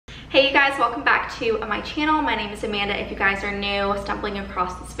Hey you guys, welcome back to my channel. My name is Amanda. If you guys are new, stumbling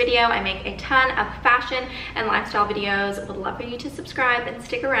across this video, I make a ton of fashion and lifestyle videos. Would love for you to subscribe and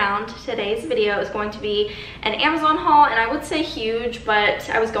stick around. Today's video is going to be an Amazon haul, and I would say huge, but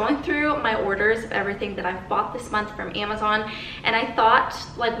I was going through my orders of everything that I've bought this month from Amazon, and I thought,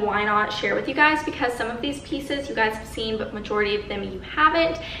 like, why not share with you guys, because some of these pieces you guys have seen, but majority of them you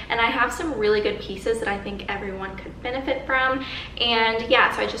haven't, and I have some really good pieces that I think everyone could benefit from. And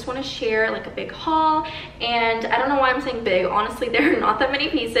yeah, so I just want to share like a big haul, and I don't know why I'm saying big. Honestly, there are not that many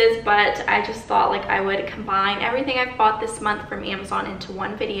pieces, but I just thought like I would combine everything I've bought this month from Amazon into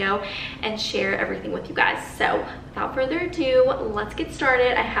one video and share everything with you guys. So without further ado, let's get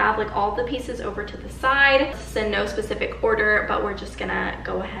started. I have like all the pieces over to the side. This is in no specific order, but we're just gonna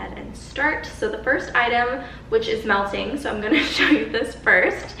go ahead and start. So the first item, which is melting, so I'm gonna show you this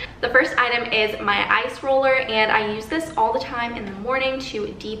first. The first item is my ice roller, and I use this all the time in the morning to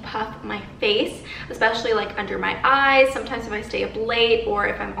depuff my face, especially like under my eyes. Sometimes if I stay up late or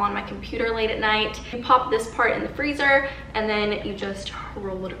if I'm on my computer late at night. You pop this part in the freezer and then you just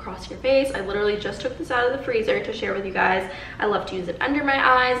roll it across your face. I literally just took this out of the freezer to share with you guys. I love to use it under my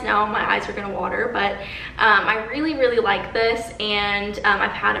eyes. Now my eyes are gonna water, but I really like this, and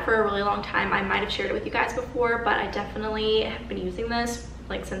I've had it for a really long time. I might have shared it with you guys before, but I definitely have been using this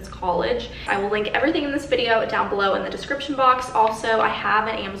like since college. I will link everything in this video down below in the description box. Also, I have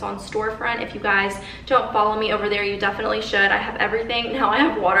an Amazon storefront. If you guys don't follow me over there, you definitely should. I have everything. Now I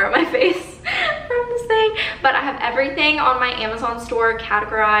have water on my face from this thing, but I have everything on my Amazon store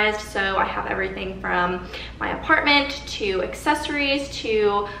categorized. So I have everything from my apartment to accessories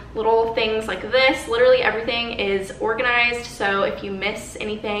to little things like this. Literally everything is organized. So if you miss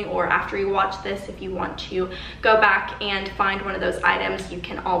anything, or after you watch this, if you want to go back and find one of those items, you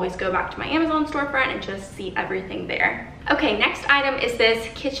can always go back to my Amazon storefront and just see everything there. Okay, next item is this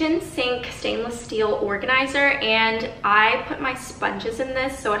kitchen sink stainless steel organizer, and I put my sponges in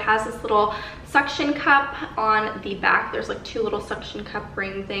this. So it has this little suction cup on the back. There's like two little suction cup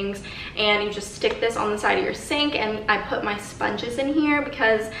ring things, and you just stick this on the side of your sink, and I put my sponges in here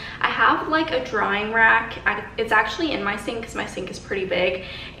because I have like a drying rack. It's actually in my sink because my sink is pretty big,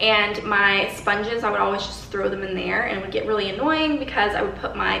 and my sponges, I would always just throw them in there, and it would get really annoying because I would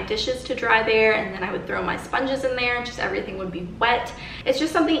put my dishes to dry there and then I would throw my sponges in there and just everything would be wet. It's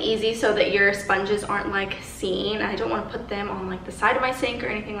just something easy so that your sponges aren't like seen. I don't want to put them on like the side of my sink or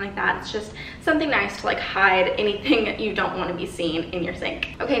anything like that. It's just something nice to like hide anything you don't want to be seen in your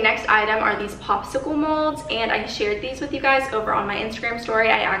sink. Okay, next item are these popsicle molds, and I shared these with you guys over on my Instagram story.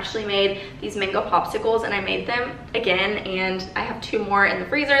 I actually made these mango popsicles, and I made them again, and I have 2 more in the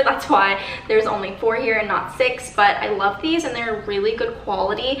freezer. That's why there's only 4 here and not 6, but I love these and they're really good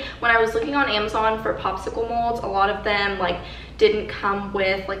quality. When I was looking on Amazon for popsicle molds, a lot of them like didn't come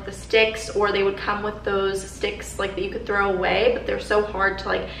with like the sticks, or they would come with those sticks like that you could throw away, but they're so hard to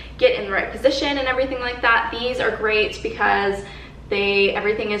like get in the right position and everything like that. These are great because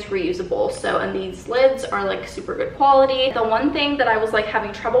everything is reusable. So, and these lids are like super good quality. The one thing that I was like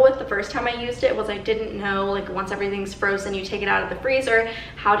having trouble with the first time I used it was I didn't know, like, once everything's frozen, you take it out of the freezer,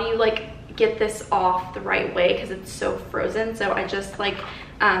 how do you like get this off the right way because it's so frozen. So I just like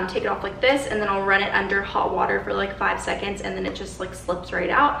take it off like this, and then I'll run it under hot water for like 5 seconds, and then it just like slips right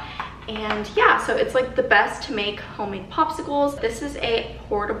out. And yeah, so it's like the best to make homemade popsicles. This is a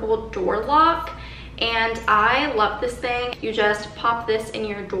portable door lock, and I love this thing. You just pop this in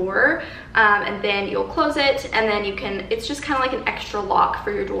your door, and then you'll close it, and then you can, it's just kind of like an extra lock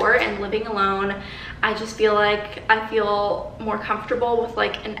for your door. And living alone, I just feel like I feel more comfortable with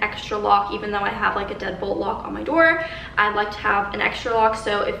like an extra lock. Even though I have like a deadbolt lock on my door, I'd like to have an extra lock,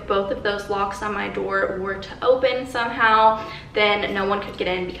 so if both of those locks on my door were to open somehow, then no one could get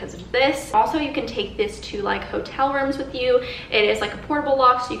in because of this. Also, you can take this to like hotel rooms with you. It is like a portable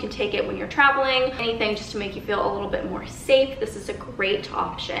lock, so you can take it when you're traveling, anything just to make you feel a little bit more safe. This is a great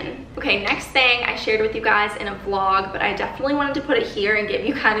option. Okay, next thing I shared with you guys in a vlog, but I definitely wanted to put it here and give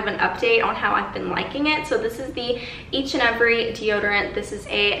you kind of an update on how I've been liking it. So this is the Each and Every deodorant. This is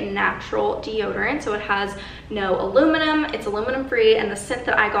a natural deodorant, so it has no aluminum. It's aluminum free, and the scent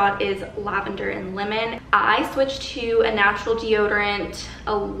that I got is lavender and lemon. I switched to a natural deodorant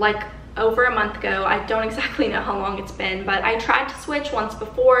like over a month ago. I don't exactly know how long it's been, but I tried to switch once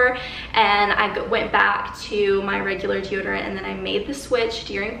before, and I went back to my regular deodorant, and then I made the switch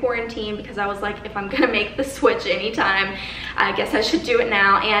during quarantine because I was like, if I'm gonna make the switch anytime, I guess I should do it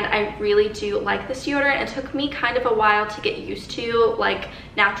now. And I really do like this deodorant. It took me kind of a while to get used to, like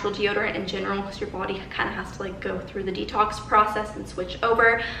natural deodorant in general because your body kind of has to like go through the detox process and switch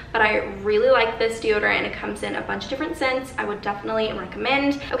over. But I really like this deodorant and it comes in a bunch of different scents. I would definitely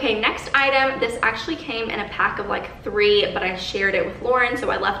recommend. Okay, next item. This actually came in a pack of like 3, but I shared it with Lauren, so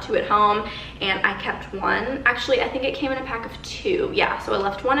I left 2 at home and I kept 1. Actually, I think it came in a pack of 2. Yeah, so I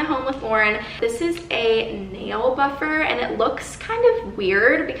left 1 at home with Lauren. This is a nail buffer and it looks kind of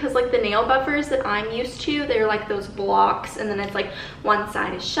weird because like the nail buffers that I'm used to, they're like those blocks and then it's like one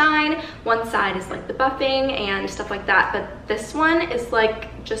side is shine, one side is like the buffing and stuff like that. But this one is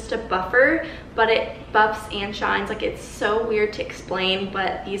like just a buffer, but it buffs and shines. Like, it's so weird to explain,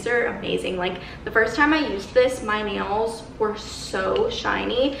 but these are amazing. Like, the first time I used this, my nails were so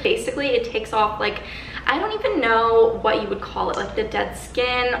shiny. Basically, it takes off, like, I don't even know what you would call it, like the dead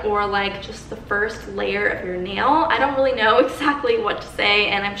skin or like just the first layer of your nail. I don't really know exactly what to say,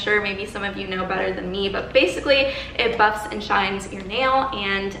 and I'm sure maybe some of you know better than me, but basically it buffs and shines your nail,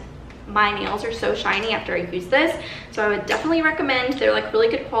 and my nails are so shiny after I use this, so I would definitely recommend. They're like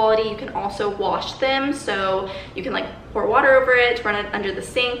really good quality. You can also wash them, so you can like pour water over it, run it under the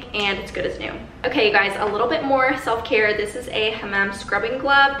sink, and it's good as new. Okay, you guys, a little bit more self-care. This is a hammam scrubbing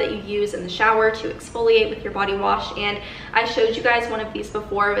glove that you use in the shower to exfoliate with your body wash, and I showed you guys one of these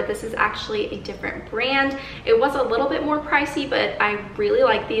before, but this is actually a different brand. It was a little bit more pricey, but I really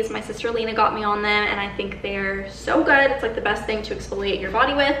like these. My sister Lena got me on them, and I think they're so good. It's like the best thing to exfoliate your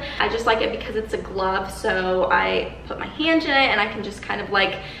body with. I just like it because it's a glove, so I put my hand in it and I can just kind of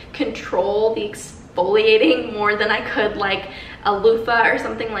like control the exfoliating more than I could like a loofah or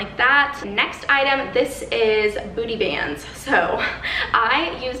something like that. Next item, this is booty bands. So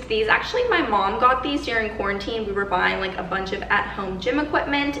I used these. Actually, my mom got these during quarantine. We were buying like a bunch of at-home gym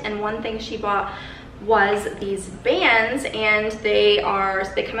equipment, and one thing she bought was these bands, and they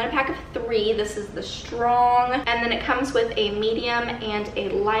come in a pack of 3. This is the strong, and then it comes with a medium and a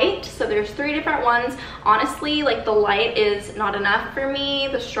light. So there's 3 different ones. Honestly, like the light is not enough for me,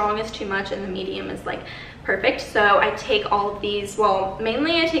 the strong is too much, and the medium is like perfect. So I take all of these, well,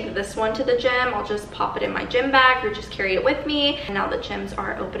 mainly I take this one to the gym. I'll just pop it in my gym bag or just carry it with me. And now the gyms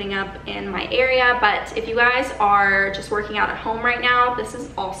are opening up in my area, but if you guys are just working out at home right now, this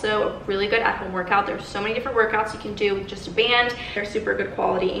is also a really good at-home workout. There's so many different workouts you can do with just a band. They're super good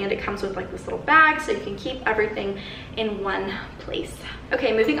quality, and it comes with like this little bag so you can keep everything in one place.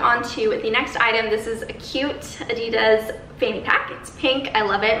 Okay, moving on to the next item. This is a cute Adidas fanny pack. It's pink. I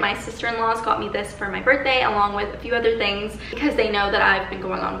love it. My sister-in-law's got me this for my birthday along with a few other things because they know that I've been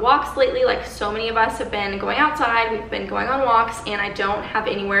going on walks lately. Like, so many of us have been going outside. We've been going on walks, and I don't have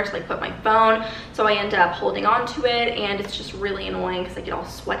anywhere to like put my phone, so I end up holding on to it, and it's just really annoying because I get all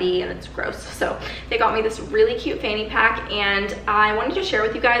sweaty and it's gross. So they got me this really cute fanny pack, and I wanted to share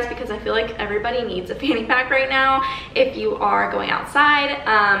with you guys because I feel like everybody needs a fanny pack right now if you are going outside.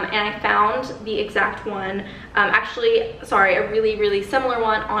 And I found the exact one, actually, sorry, a really similar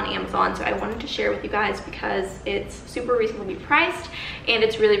one on Amazon. So I wanted to share with you guys because it's super reasonably priced and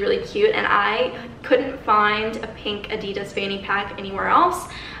it's really cute. And I couldn't find a pink Adidas fanny pack anywhere else.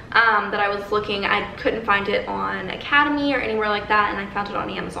 That I was looking. I couldn't find it on Academy or anywhere like that, and I found it on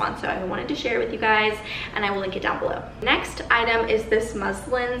Amazon, so I wanted to share it with you guys, and I will link it down below. Next item is this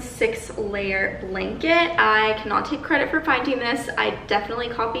muslin 6-layer blanket. I cannot take credit for finding this. I definitely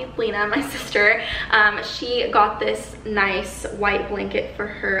copied Lena, my sister. She got this nice white blanket for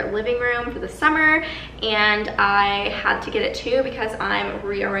her living room for the summer, and I had to get it too because I'm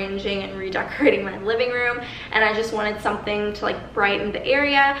rearranging and redecorating my living room, and I just wanted something to like brighten the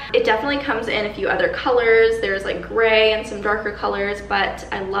area. It definitely comes in a few other colors. There's like gray and some darker colors, but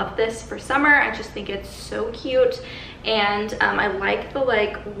I love this for summer. I just think it's so cute, and I like the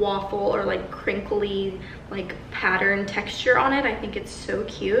like waffle or like crinkly like pattern texture on it. I think it's so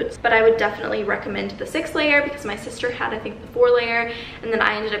cute, but I would definitely recommend the 6-layer because my sister had, I think, the 4-layer, and then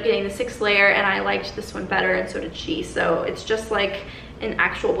I ended up getting the 6-layer, and I liked this one better, and so did she. So it's just like an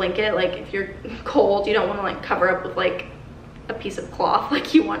actual blanket. Like, if you're cold, you don't want to like cover up with like a piece of cloth.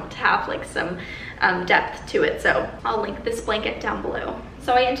 Like, you want to have like some depth to it. So I'll link this blanket down below.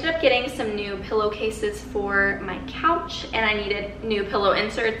 So I ended up getting some new pillowcases for my couch, and I needed new pillow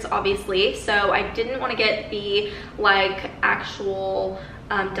inserts, obviously. So I didn't want to get the like actual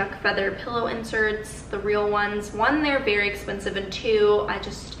duck feather pillow inserts, the real ones. 1, they're very expensive, and 2, I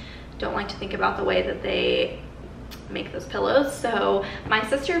just don't like to think about the way that they make those pillows. So my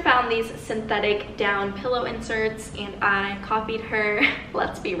sister found these synthetic down pillow inserts and I copied her.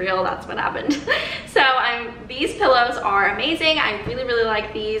 Let's be real, that's what happened. So these pillows are amazing. I really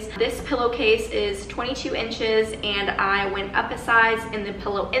like these. This pillowcase is 22 inches and I went up a size in the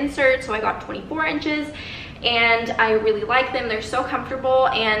pillow insert, so I got 24 inches. And I really like them. They're so comfortable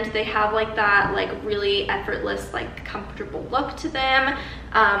and they have like that like really effortless like comfortable look to them.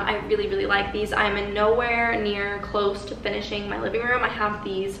 I really like these. I'm in nowhere near close to finishing my living room. I have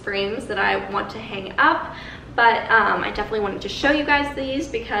these frames that I want to hang up, but I definitely wanted to show you guys these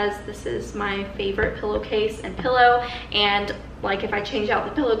because this is my favorite pillowcase and pillow, and like if I change out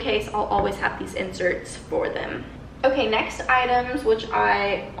the pillowcase, I'll always have these inserts for them. Okay, next items, which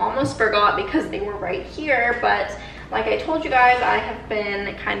I almost forgot because they were right here, but like I told you guys, I have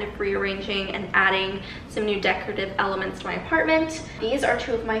been kind of rearranging and adding some new decorative elements to my apartment. These are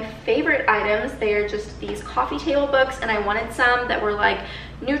two of my favorite items. They are just these coffee table books, and I wanted some that were like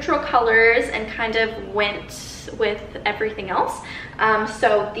neutral colors and kind of went with everything else.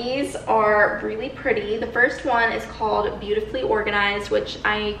 So these are really pretty. The first one is called Beautifully Organized, which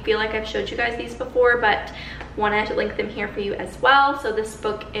I feel like I've showed you guys these before, but wanted to link them here for you as well. So this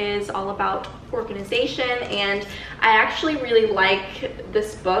book is all about organization, and I actually really like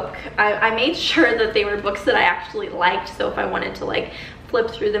this book. I made sure that they were books that I actually liked, so if I wanted to like flip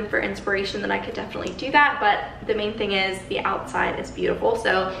through them for inspiration, then I could definitely do that. But the main thing is the outside is beautiful.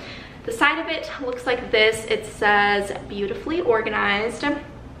 So the side of it looks like this. It says Beautifully Organized.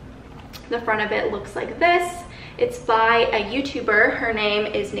 The front of it looks like this. It's by a YouTuber. Her name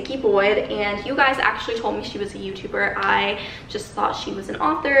is Nikki Boyd, and you guys actually told me she was a YouTuber. I just thought she was an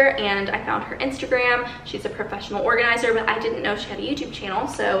author, and I found her Instagram. She's a professional organizer, but I didn't know she had a YouTube channel,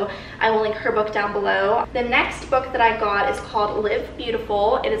 so I will link her book down below. The next book that I got is called Live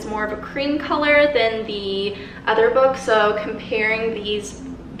Beautiful. It is more of a cream color than the other book, so comparing these,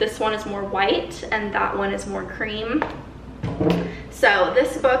 this one is more white and that one is more cream. So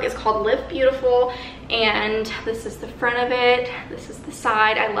this book is called Live Beautiful, and this is the front of it. This is the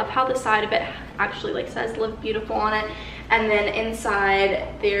side. I love how the side of it actually like says Live Beautiful on it, and then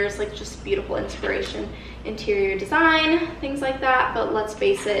inside there's like just beautiful inspiration, interior design, things like that. But let's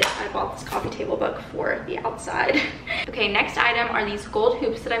face it, I bought this coffee table book for the outside. Okay, next item are these gold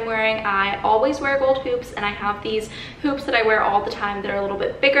hoops that I'm wearing. I always wear gold hoops, and I have these hoops that I wear all the time that are a little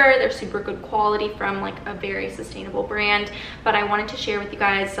bit bigger. They're super good quality from like a very sustainable brand, but I wanted to share with you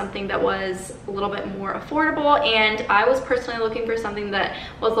guys something that was a little bit more affordable, and I was personally looking for something that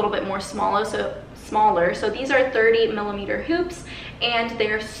was a little bit more smaller. So these are 30mm hoops, and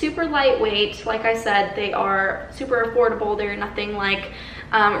they're super lightweight. Like I said, they are super affordable. They're nothing like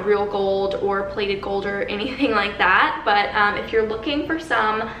real gold or plated gold or anything like that, but if you're looking for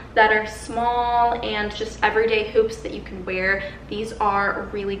some that are small and just everyday hoops that you can wear, these are a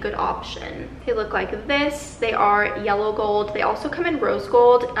really good option. They look like this. They are yellow gold. They also come in rose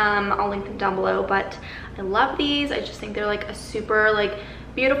gold. I'll link them down below, but I love these. I just think they're like a super like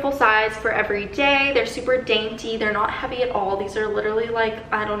beautiful size for every day. They're super dainty. They're not heavy at all. These are literally like,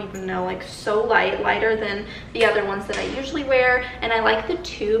 I don't even know, like so light, lighter than the other ones that I usually wear. And I like the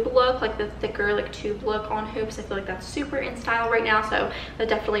tube look, like the thicker like tube look on hoops. I feel like that's super in style right now, so I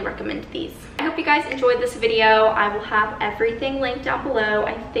definitely recommend these. I hope you guys enjoyed this video. I will have everything linked down below.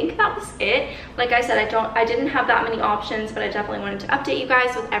 I think that was it. Like I said, I didn't have that many options, but I definitely wanted to update you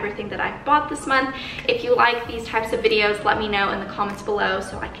guys with everything that I bought this month. If you like these types of videos, let me know in the comments below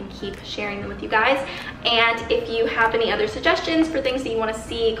so I can keep sharing them with you guys. And if you have any other suggestions for things that you want to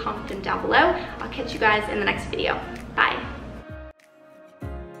see, comment them down below. I'll catch you guys in the next video. Bye.